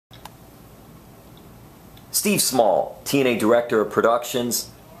Steve Small, TNA Director of Productions.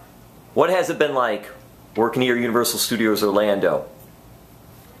 What has it been like working here at Universal Studios Orlando?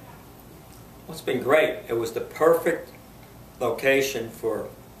 Well, it's been great. It was the perfect location for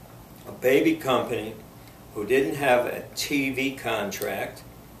a baby company who didn't have a TV contract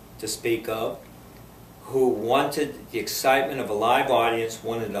to speak of, who wanted the excitement of a live audience,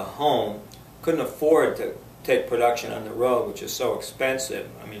 wanted a home, couldn't afford to take production on the road, which is so expensive.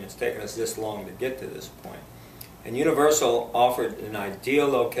 I mean, it's taken us this long to get to this point. And Universal offered an ideal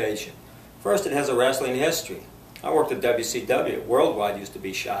location. First, it has a wrestling history. I worked at WCW. Worldwide used to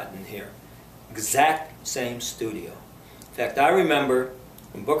be shot in here. Exact same studio. In fact, I remember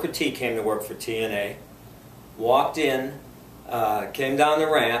when Booker T came to work for TNA, walked in, came down the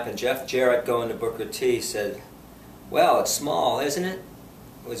ramp, and Jeff Jarrett, going to Booker T, said, "Well, it's small, isn't it?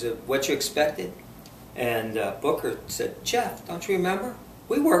 Was it what you expected?" And Booker said, "Jeff, don't you remember?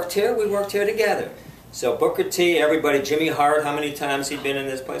 We worked here together." So Booker T, everybody, Jimmy Hart, how many times he'd been in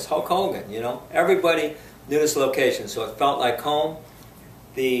this place? Hulk Hogan, you know. Everybody knew this location, so it felt like home.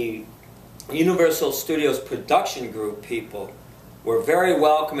 The Universal Studios production group people were very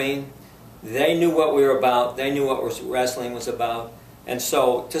welcoming. They knew what we were about. They knew what wrestling was about. And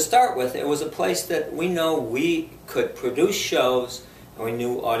so, to start with, it was a place that we know we could produce shows, and we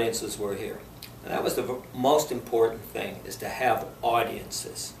knew audiences were here. And that was the most important thing, is to have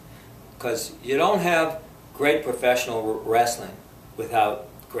audiences. Because you don't have great professional wrestling without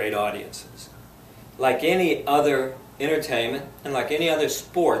great audiences. Like any other entertainment, and like any other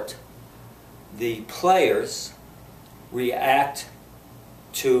sport, the players react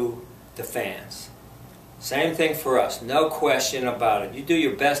to the fans. Same thing for us, no question about it. You do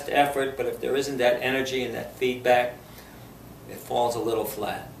your best effort, but if there isn't that energy and that feedback, it falls a little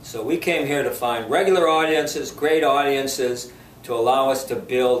flat. So we came here to find regular audiences, great audiences, to allow us to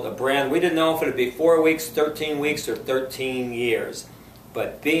build a brand. We didn't know if it would be 4 weeks, 13 weeks, or 13 years.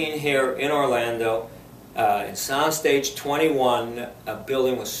 But being here in Orlando, in Soundstage 21, a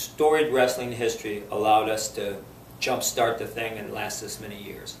building with storied wrestling history, allowed us to jumpstart the thing and last this many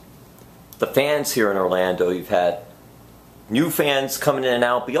years. The fans here in Orlando, you've had new fans coming in and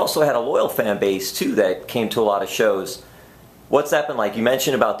out, but you also had a loyal fan base too that came to a lot of shows. What's that been like? You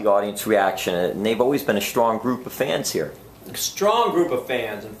mentioned about the audience reaction, and they've always been a strong group of fans here. A strong group of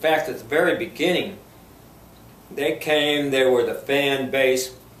fans. In fact, at the very beginning, they came, they were the fan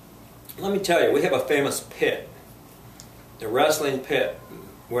base. Let me tell you, we have a famous pit, the wrestling pit,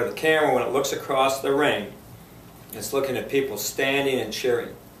 where the camera, when it looks across the ring, it's looking at people standing and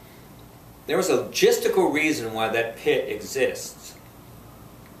cheering. There was a logistical reason why that pit exists.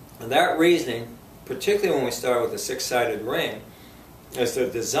 And that reasoning, particularly when we started with a six-sided ring, is the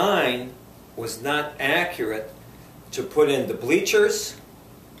design was not accurate to put in the bleachers,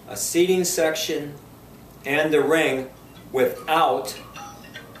 a seating section, and the ring without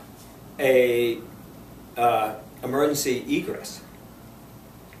a emergency egress.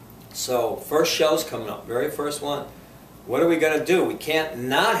 So first show's coming up, very first one. What are we going to do? We can't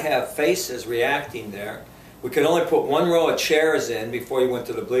not have faces reacting there. We could only put one row of chairs in before you went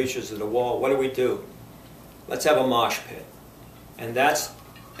to the bleachers or the wall. What do? Let's have a mosh pit. And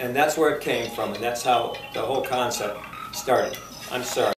that's where it came from, and that's how the whole concept started. I'm sorry.